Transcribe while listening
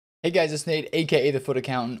Hey guys, it's Nate, aka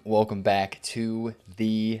TheFutAccountant. Welcome back to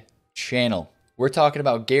the channel. We're talking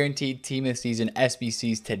about guaranteed team of the season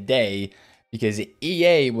SBCs today because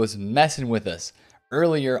EA was messing with us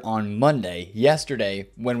earlier on Monday, yesterday,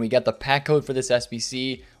 when we got the pack code for this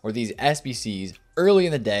SBC or these SBCs early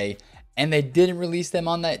in the day, and they didn't release them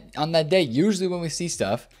on that day. Usually when we see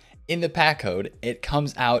stuff in the pack code, it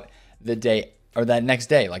comes out the day or that next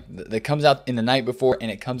day, like that comes out in the night before and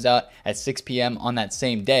it comes out at 6 p.m. on that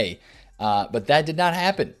same day. But that did not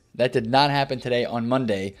happen. That did not happen today on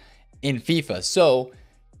Monday in FIFA. So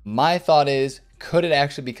my thought is, could it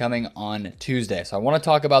actually be coming on Tuesday? So I want to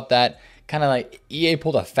talk about that. Kind of like EA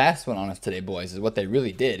pulled a fast one on us today, boys, is what they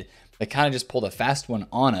really did. They kind of just pulled a fast one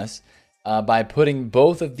on us by putting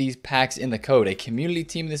both of these packs in the code, a community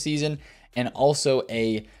team of the season and also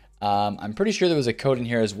I'm pretty sure there was a code in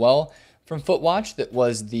here as well from FutWatch that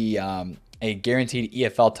was the a guaranteed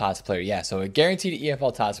EFL TOTS player. Yeah, so a guaranteed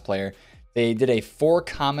EFL TOTS player. They did a 4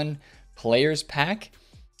 common players pack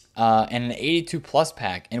and an 82 plus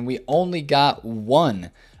pack, and we only got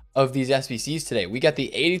one of these SBCs today. We got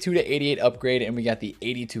the 82 to 88 upgrade and we got the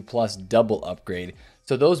 82 plus double upgrade.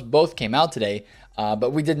 So those both came out today,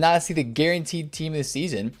 but we did not see the guaranteed team of the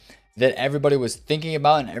season that everybody was thinking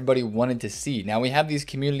about and everybody wanted to see. Now we have these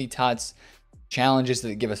community TOTS challenges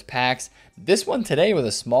that give us packs. This one today with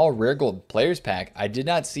a small rare gold players pack, I did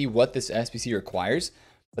not see what this SBC requires,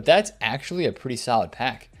 but that's actually a pretty solid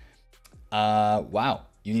pack. Wow,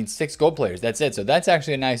 you need 6 gold players. That's it. So that's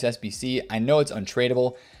actually a nice SBC. I know it's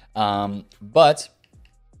untradeable, but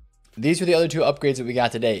these are the other 2 upgrades that we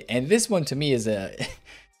got today. And this one to me is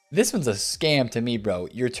this one's a scam to me, bro.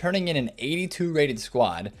 You're turning in an 82 rated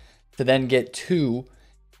squad to then get 2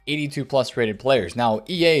 82 plus rated players. Now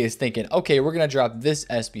EA is thinking, okay, we're gonna drop this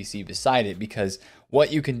SBC beside it, because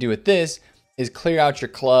what you can do with this is clear out your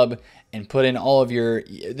club and put in all of your,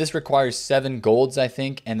 this requires 7 golds, I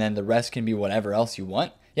think, and then the rest can be whatever else you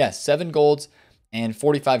want. Yeah, 7 golds and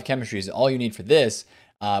 45 chemistry is all you need for this.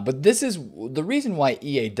 But this is the reason why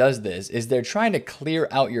EA does this, is they're trying to clear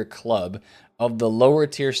out your club of the lower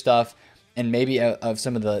tier stuff and maybe of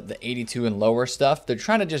some of the 82 and lower stuff. They're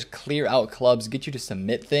trying to just clear out clubs, get you to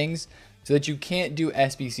submit things so that you can't do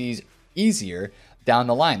SBCs easier down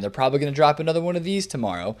the line. They're probably going to drop another one of these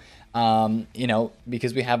tomorrow, you know,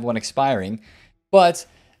 because we have one expiring. But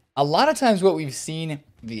a lot of times what we've seen,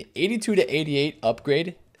 the 82 to 88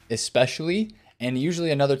 upgrade especially, and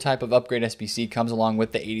usually another type of upgrade SBC comes along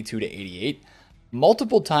with the 82 to 88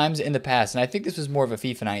 multiple times in the past. And I think this was more of a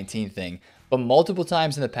FIFA 19 thing. But multiple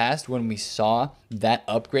times in the past when we saw that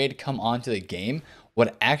upgrade come onto the game,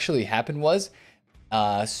 what actually happened was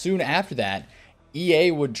soon after that,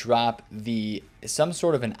 EA would drop some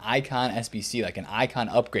sort of an icon SBC, like an icon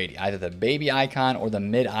upgrade, either the baby icon or the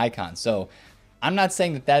mid icon. So I'm not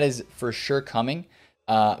saying that that is for sure coming,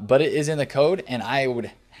 but it is in the code, and I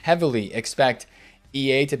would heavily expect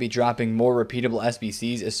EA to be dropping more repeatable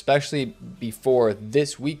SBCs, especially before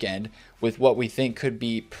this weekend with what we think could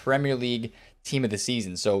be Premier League team of the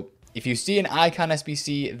season. So if you see an icon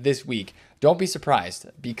SBC this week, don't be surprised,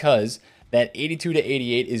 because that 82 to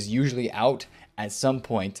 88 is usually out at some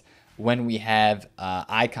point when we have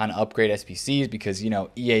icon upgrade SBCs, because, you know,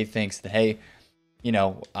 EA thinks that, hey, you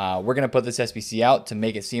know, we're going to put this SBC out to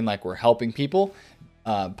make it seem like we're helping people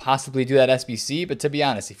possibly do that SBC. But to be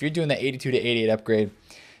honest, if you're doing the 82 to 88 upgrade,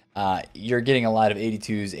 you're getting a lot of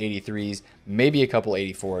 82s, 83s, maybe a couple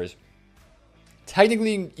 84s.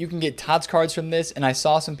 Technically, you can get TOTS cards from this, and I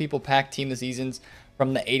saw some people pack team of the seasons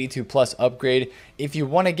from the 82 plus upgrade. If you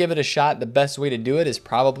want to give it a shot, the best way to do it is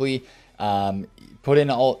probably put in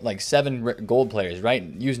all like 7 gold players, right?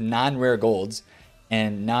 Use non-rare golds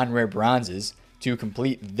and non-rare bronzes to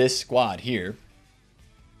complete this squad here.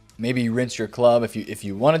 Maybe you rinse your club if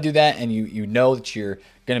you want to do that, and you know that you're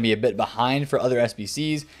going to be a bit behind for other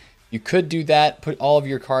SBCs. You could do that, put all of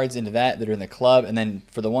your cards into that are in the club, and then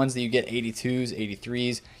for the ones that you get 82s,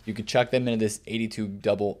 83s, you could chuck them into this 82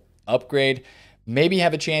 double upgrade. Maybe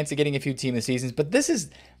have a chance of getting a few team of the seasons. But this is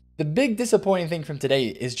the big disappointing thing from today,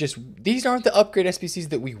 is just these aren't the upgrade SBCs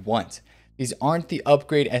that we want. These aren't the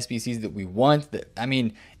upgrade SBCs that we want. I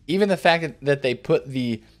mean, even the fact that they put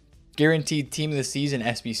the guaranteed team of the season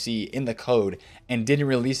SBC in the code and didn't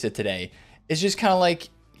release it today is just kind of like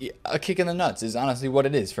a kick in the nuts, is honestly what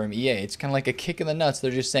it is from EA. It's kind of like a kick in the nuts. They're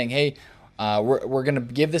just saying, hey, we're going to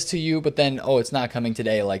give this to you, but then, oh, it's not coming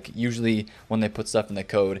today, like usually when they put stuff in the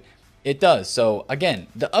code. It does. So again,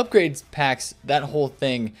 the upgrades packs, that whole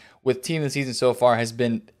thing with team of the season so far has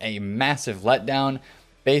been a massive letdown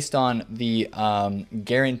based on the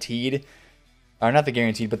guaranteed or not the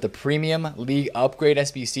guaranteed, but the premium league upgrade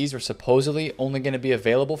SBCs were supposedly only going to be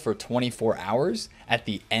available for 24 hours at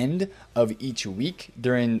the end of each week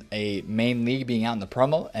during a main league being out in the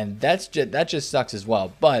promo, and that just sucks as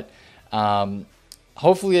well. But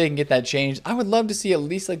hopefully they can get that changed. I would love to see at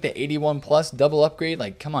least like the 81 plus double upgrade.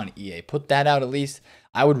 Like, come on, EA, put that out at least.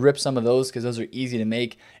 I would rip some of those because those are easy to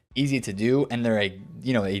make, easy to do, and they're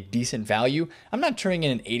a decent value. I'm not turning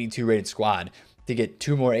in an 82 rated squad to get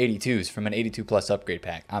 2 more 82s from an 82 plus upgrade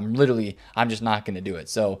pack. I'm just not going to do it.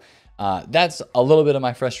 So that's a little bit of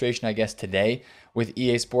my frustration, I guess, today with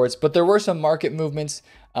EA Sports. But there were some market movements,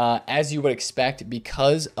 as you would expect,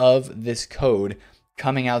 because of this code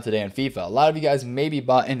coming out today on FIFA. A lot of you guys maybe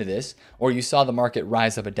bought into this, or you saw the market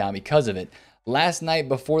rise up and down because of it. Last night,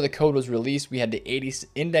 before the code was released, we had the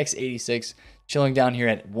index 86 chilling down here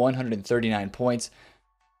at 139 points.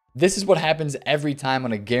 This is what happens every time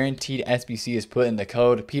when a guaranteed SBC is put in the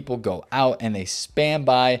code. People go out and they spam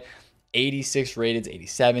by 86 rated,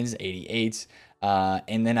 87s, 88s.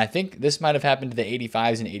 And then I think this might have happened to the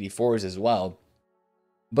 85s and 84s as well.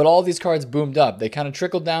 But all these cards boomed up. They kind of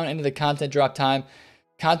trickled down into the content drop time.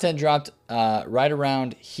 Content dropped right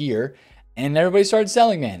around here. And everybody started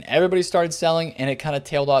selling, man. Everybody started selling, and it kind of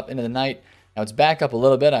tailed off into the night. Now it's back up a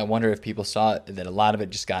little bit. I wonder if people saw that a lot of it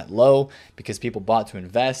just got low because people bought to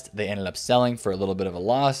invest. They ended up selling for a little bit of a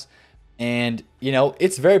loss. And,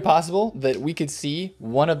 it's very possible that we could see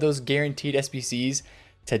one of those guaranteed SBCs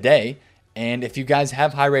today. And if you guys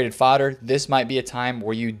have high rated fodder, this might be a time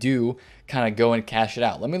where you do kind of go and cash it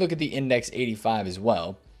out. Let me look at the index 85 as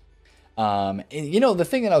well. And, the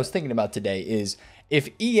thing that I was thinking about today is if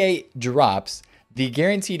EA drops the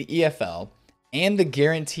guaranteed EFL and the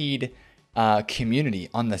guaranteed community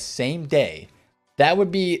on the same day, that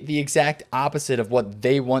would be the exact opposite of what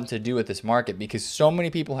they want to do with this market, because so many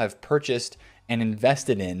people have purchased and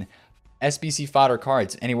invested in SBC fodder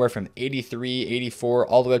cards anywhere from 83, 84,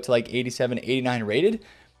 all the way up to like 87, 89 rated.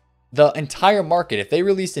 The entire market, if they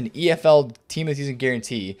released an EFL team of the season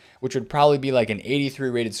guarantee, which would probably be like an 83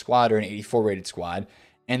 rated squad or an 84 rated squad,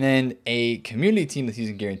 and then a community team of the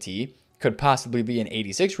season guarantee could possibly be an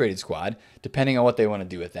 86 rated squad, depending on what they want to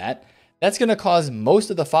do with that. That's going to cause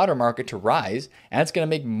most of the fodder market to rise, and it's going to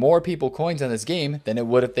make more people coins on this game than it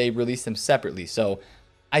would if they released them separately. So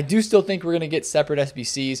I do still think we're going to get separate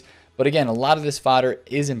SBCs, but again, a lot of this fodder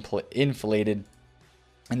is inflated.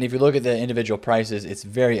 And if you look at the individual prices, it's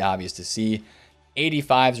very obvious to see.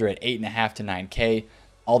 85s are at 8.5 to 9K.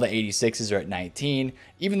 All the 86s are at 19.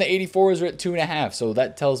 Even the 84s are at 2.5. So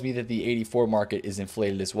that tells me that the 84 market is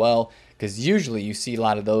inflated as well, because usually you see a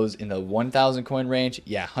lot of those in the 1,000 coin range.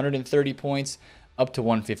 Yeah, 130 points up to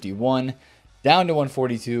 151, down to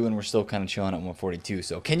 142, and we're still kind of chilling at 142.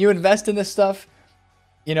 So can you invest in this stuff?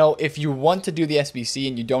 If you want to do the SBC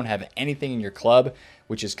and you don't have anything in your club,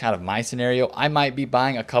 which is kind of my scenario, I might be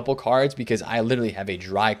buying a couple cards because I literally have a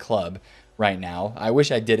dry club right now. I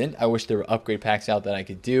wish I didn't. I wish there were upgrade packs out that I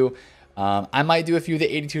could do. I might do a few of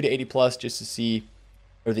the 82 to 80 plus just to see,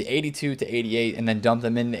 or the 82 to 88, and then dump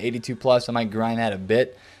them in the 82 plus. I might grind that a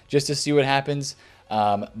bit just to see what happens.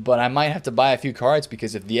 But I might have to buy a few cards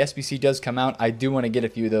because if the SBC does come out, I do want to get a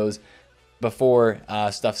few of those before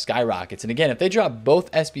stuff skyrockets. And again, if they drop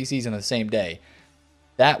both SBCs on the same day,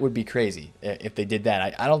 that would be crazy if they did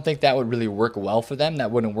that. I don't think that would really work well for them. That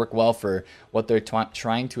wouldn't work well for what they're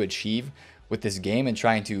trying to achieve with this game and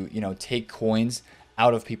trying to, take coins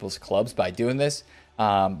out of people's clubs by doing this.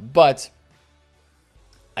 But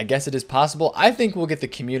I guess it is possible. I think we'll get the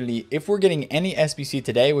community. If we're getting any SBC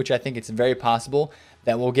today, which I think it's very possible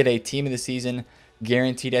that we'll get a team of the season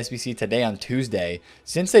guaranteed SBC today on Tuesday.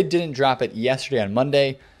 Since they didn't drop it yesterday on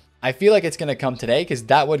Monday, I feel like it's going to come today because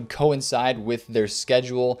that would coincide with their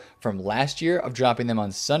schedule from last year of dropping them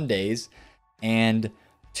on Sundays and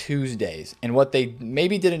Tuesdays. And what they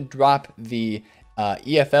maybe didn't drop the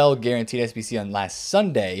EFL guaranteed SBC on last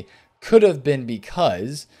Sunday could have been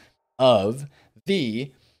because of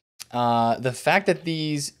the fact that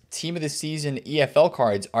these team of the season EFL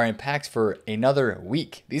cards are in packs for another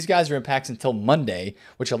week. These guys are in packs until Monday,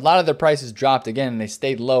 which a lot of their prices dropped again and they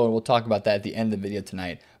stayed low, and we'll talk about that at the end of the video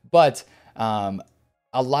tonight. But a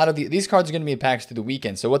lot of these cards are going to be in packs through the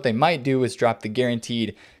weekend. So what they might do is drop the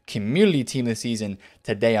guaranteed community team of the season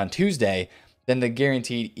today on Tuesday. Then the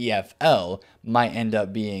guaranteed EFL might end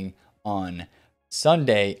up being on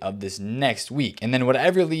Sunday of this next week. And then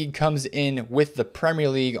whatever league comes in with the Premier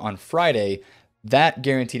League on Friday, that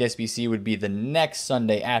guaranteed SBC would be the next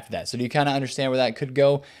Sunday after that. So do you kind of understand where that could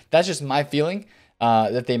go? That's just my feeling,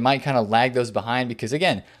 that they might kind of lag those behind, because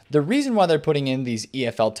again, the reason why they're putting in these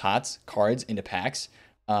EFL TOTS cards into packs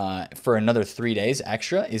for another 3 days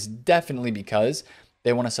extra is definitely because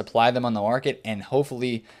they want to supply them on the market and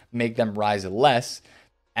hopefully make them rise less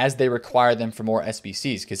as they require them for more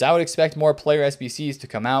SBCs. Because I would expect more player SBCs to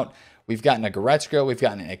come out. We've gotten a Goretzka, we've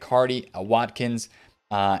gotten a Icardi, a Watkins,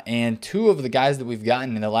 and 2 of the guys that we've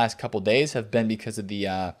gotten in the last couple days have been because of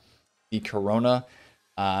the Corona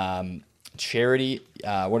charity,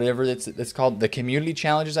 whatever it's called, the community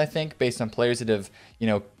challenges, I think, based on players that have,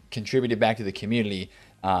 contributed back to the community.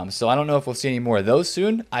 So I don't know if we'll see any more of those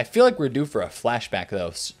soon. I feel like we're due for a flashback though.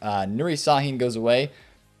 Nuri Sahin goes away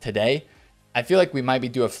today. I feel like we might be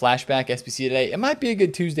due a flashback SBC today. It might be a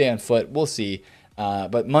good Tuesday on foot. We'll see.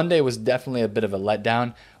 But Monday was definitely a bit of a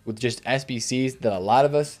letdown with just SBCs that a lot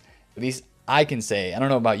of us, at least I can say, I don't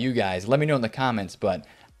know about you guys, let me know in the comments, but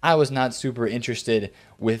I was not super interested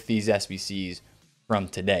with these SBCs from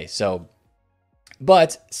today.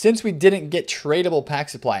 But since we didn't get tradable pack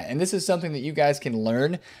supply, and this is something that you guys can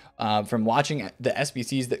learn from watching the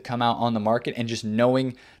SBCs that come out on the market and just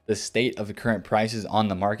knowing the state of the current prices on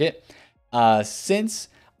the market, since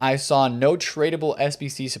I saw no tradable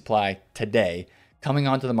SBC supply today coming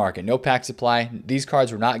onto the market, no pack supply, these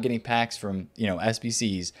cards were not getting packs from,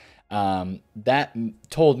 SBCs, that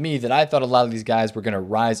told me that I thought a lot of these guys were going to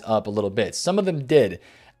rise up a little bit. Some of them did.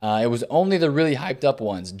 It was only the really hyped up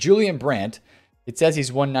ones. Julian Brandt, it says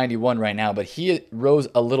he's 191 right now, but he rose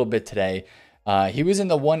a little bit today. He was in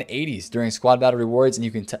the 180s during Squad Battle Rewards, and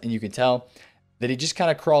you can tell that he just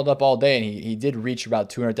kind of crawled up all day, and he did reach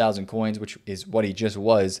about 200,000 coins, which is what he just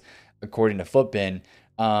was, according to Footbin.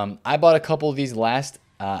 I bought a couple of these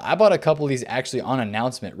I bought a couple of these actually on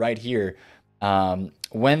announcement right here.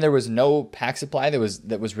 When there was no pack supply that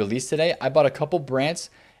was released today, I bought a couple Brandts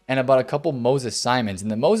and I bought a couple Moses Simons. And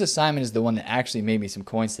the Moses Simon is the one that actually made me some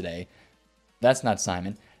coins today. That's not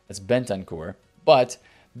Simon. That's Bentancur. But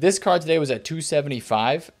this card today was at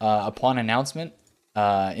 275 upon announcement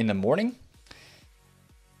in the morning.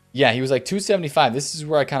 Yeah, he was like 275. This is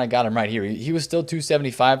where I kind of got him right here. He was still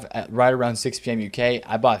 275 at right around 6 p.m. UK.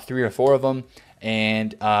 I bought 3 or 4 of them,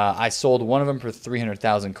 and I sold one of them for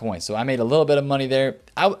 300,000 coins. So I made a little bit of money there.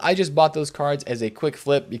 I just bought those cards as a quick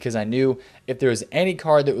flip because I knew if there was any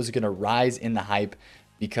card that was going to rise in the hype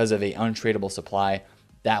because of a untradeable supply,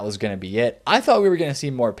 that was going to be it. I thought we were going to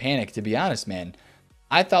see more panic, to be honest, man.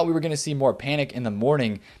 I thought we were going to see more panic in the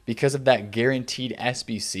morning because of that guaranteed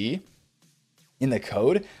SBC in the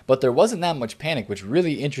code, but there wasn't that much panic, which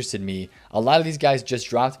really interested me. A lot of these guys just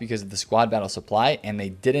dropped because of the squad battle supply, and they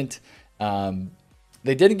didn't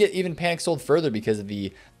get even panic sold further because of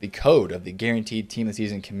the code of the guaranteed team of the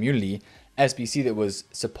season community SBC that was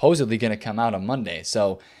supposedly going to come out on Monday.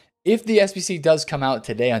 So if the SBC does come out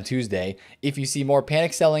today on Tuesday, if you see more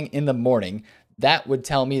panic selling in the morning, that would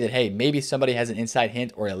tell me that, hey, maybe somebody has an inside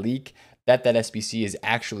hint or a leak that SBC is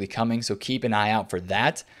actually coming. So keep an eye out for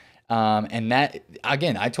that. And that,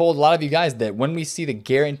 again, I told a lot of you guys that when we see the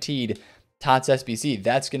guaranteed TOTS SBC,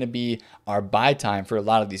 that's going to be our buy time for a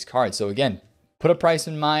lot of these cards. So again, put a price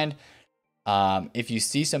in mind. If you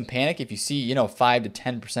see some panic, if you see, 5 to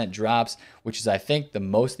 10% drops, which is, I think, the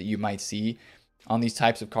most that you might see on these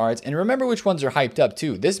types of cards. And remember which ones are hyped up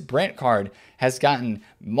too. This Brandt card has gotten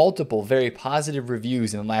multiple very positive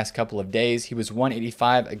reviews in the last couple of days. He was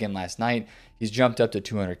 185 again last night. He's jumped up to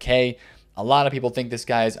 200K. A lot of people think this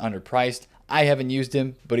guy is underpriced. I haven't used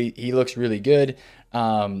him, but he looks really good.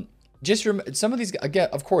 Just some of these, again,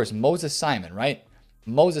 of course, Moses Simon, right?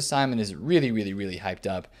 Moses Simon is really, really, really hyped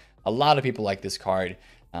up. A lot of people like this card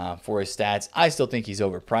for his stats. I still think he's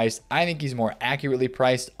overpriced. I think he's more accurately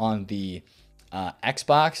priced on the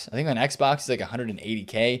Xbox. I think on Xbox it's like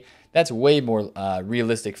 180K. That's way more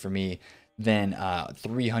realistic for me than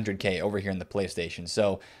 300K over here in the PlayStation.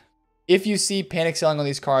 So if you see panic selling on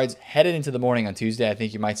these cards headed into the morning on Tuesday, I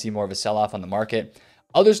think you might see more of a sell-off on the market.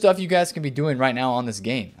 Other stuff you guys can be doing right now on this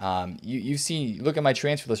game. You've seen, look at my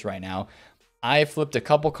transfer list right now. I flipped a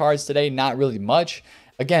couple cards today, not really much.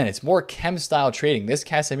 Again, it's more chem style trading. This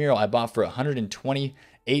Casemiro I bought for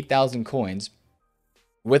 128,000 coins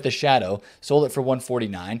with a shadow, sold it for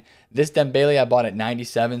 149. This Dembele I bought at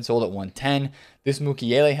 97, sold at 110. This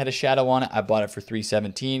Mukiele had a shadow on it. I bought it for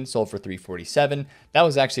 317, sold for 347. That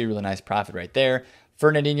was actually a really nice profit right there.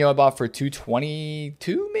 Fernandinho I bought for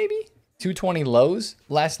 222, maybe 220 lows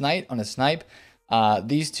last night on a snipe.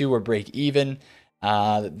 These two were break even.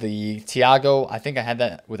 The Thiago, I think I had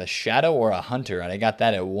that with a shadow or a hunter, and I got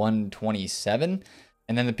that at 127.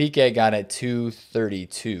 And then the PK I got at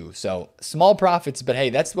 232. So small profits, but hey,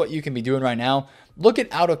 that's what you can be doing right now. Look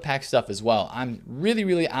at out-of-pack stuff as well. I'm really,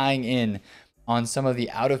 really eyeing in on some of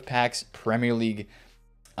the out-of-packs Premier League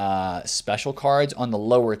special cards on the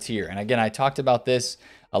lower tier. And again, I talked about this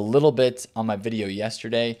a little bit on my video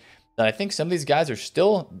yesterday, that I think some of these guys are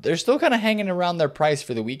still kind of hanging around their price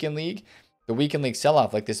for the weekend league. The weekend league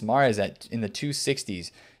sell-off, like this Mares at in the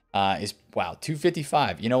 260s, is, wow,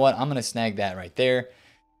 255. You know what? I'm going to snag that right there.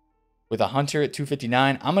 With a Hunter at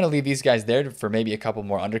 259, I'm going to leave these guys there for maybe a couple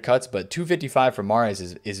more undercuts, but 255 for Mares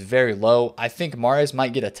is very low. I think Mares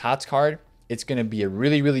might get a TOTS card. It's going to be a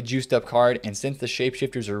really, really juiced up card, and since the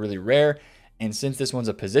shapeshifters are really rare, and since this one's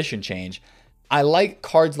a position change, I like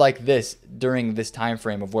cards like this during this time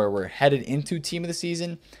frame of where we're headed into team of the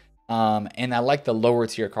season. And I like the lower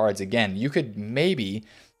tier cards. Again, you could maybe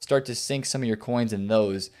start to sink some of your coins in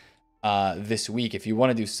those this week. If you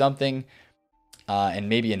want to do something and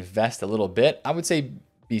maybe invest a little bit, I would say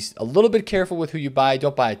be a little bit careful with who you buy.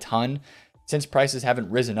 Don't buy a ton. Since prices haven't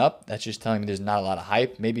risen up, that's just telling me there's not a lot of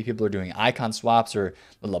hype. Maybe people are doing icon swaps or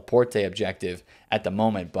the Laporte objective at the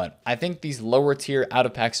moment. But I think these lower tier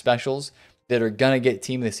out-of-pack specials that are going to get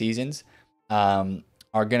team of the seasons are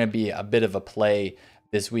going to be a bit of a play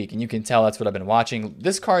this week. And you can tell that's what I've been watching.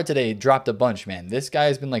 This card today dropped a bunch, man. This guy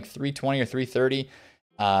has been like 320 or 330.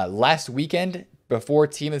 Last weekend, before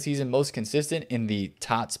team of the season most consistent in the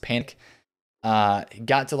TOTS panic,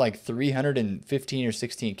 got to like 315 or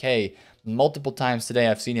 16K. Multiple times today,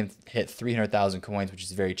 I've seen him hit 300,000 coins, which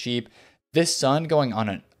is very cheap. This Sun going on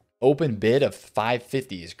an open bid of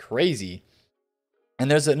 550 is crazy.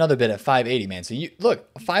 And there's another bid at 580, man. So you look,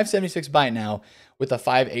 a 576 buy now with a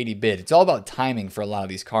 580 bid. It's all about timing for a lot of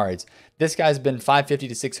these cards. This guy's been 550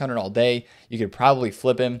 to 600 all day. You could probably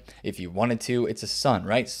flip him if you wanted to. It's a Sun,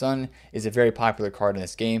 right? Sun is a very popular card in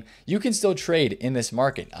this game. You can still trade in this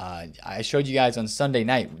market. I showed you guys on Sunday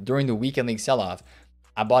night during the weekend league sell-off.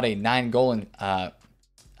 I bought a 9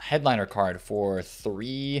 headliner card for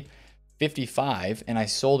 355 and I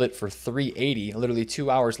sold it for 380 literally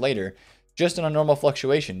 2 hours later. Just on a normal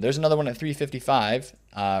fluctuation. There's another one at 355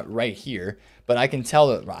 right here, but I can tell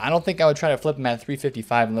that I don't think I would try to flip him at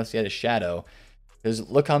 355 unless he had a shadow. Because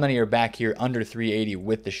look how many are back here under 380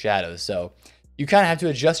 with the shadows. So you kind of have to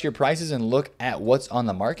adjust your prices and look at what's on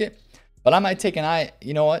the market. But I might take an eye,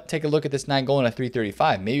 you know what, take a look at this 9 gold at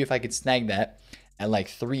 335. Maybe if I could snag that at like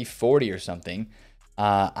 340 or something,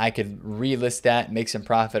 I could relist that, make some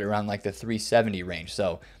profit around like the 370 range.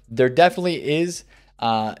 So there definitely is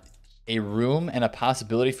a room and a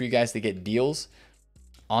possibility for you guys to get deals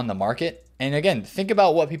on the market. And again, think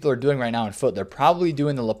about what people are doing right now in foot. They're probably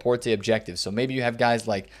doing the Laporte objective. So maybe you have guys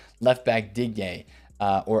like left back Digne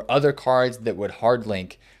or other cards that would hard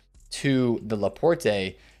link to the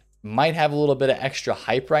Laporte might have a little bit of extra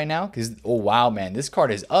hype right now. Because, oh wow, man, this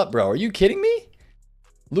card is up, bro. Are you kidding me?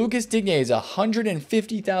 Lucas Digne is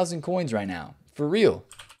 150,000 coins right now. For real.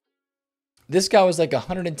 This guy was like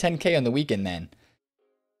 110K on the weekend, man.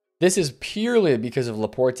 This is purely because of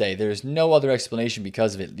Laporte. There's no other explanation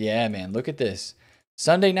because of it. Yeah, man, look at this.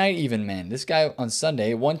 Sunday night even, man. This guy on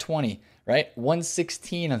Sunday, 120, right?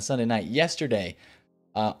 116 on Sunday night. Yesterday,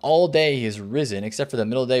 all day he has risen, except for the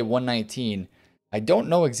middle of the day, 119. I don't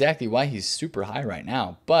know exactly why he's super high right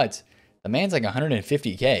now, but the man's like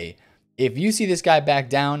 150K. If you see this guy back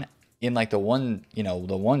down in like the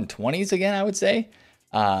 120s again, I would say,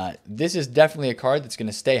 this is definitely a card that's going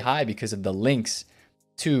to stay high because of the links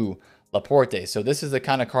to Laporte. So this is the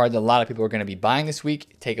kind of card that a lot of people are going to be buying this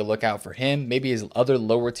week. Take a look out for him. Maybe his other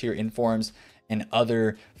lower tier informs and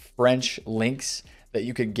other French links that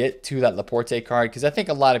you could get to that Laporte card, because I think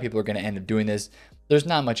a lot of people are going to end up doing this. There's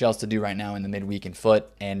not much else to do right now in the midweek in foot.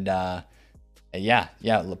 And yeah,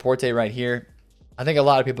 Laporte right here. I think a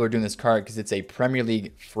lot of people are doing this card because it's a Premier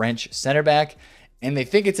League French center back and they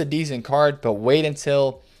think it's a decent card, but wait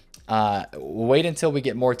until we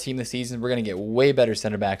get more team this season. We're going to get way better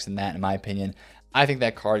center backs than that, in my opinion. I think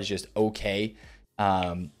that card is just okay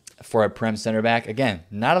for a Prem center back. Again,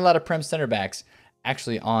 not a lot of Prem center backs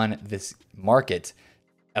actually on this market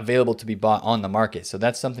available to be bought on the market. So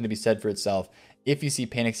that's something to be said for itself. If you see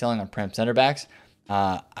panic selling on Prem center backs,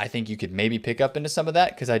 I think you could maybe pick up into some of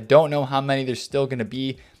that because I don't know how many there's still going to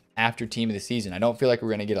be after team of the season. I don't feel like we're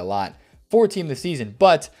going to get a lot for team of the season.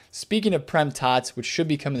 But speaking of Prem TOTS, which should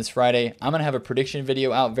be coming this Friday, I'm going to have a prediction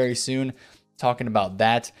video out very soon talking about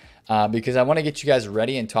that because I want to get you guys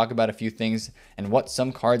ready and talk about a few things and what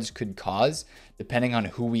some cards could cause depending on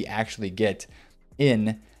who we actually get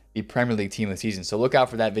in the Premier League team of the season. So look out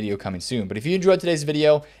for that video coming soon. But if you enjoyed today's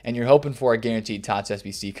video and you're hoping for a guaranteed TOTS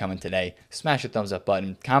SBC coming today, smash the thumbs up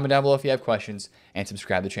button, comment down below if you have questions, and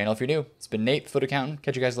subscribe to the channel if you're new. It's been Nate, the Foot Accountant.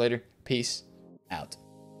 Catch you guys later. Peace out.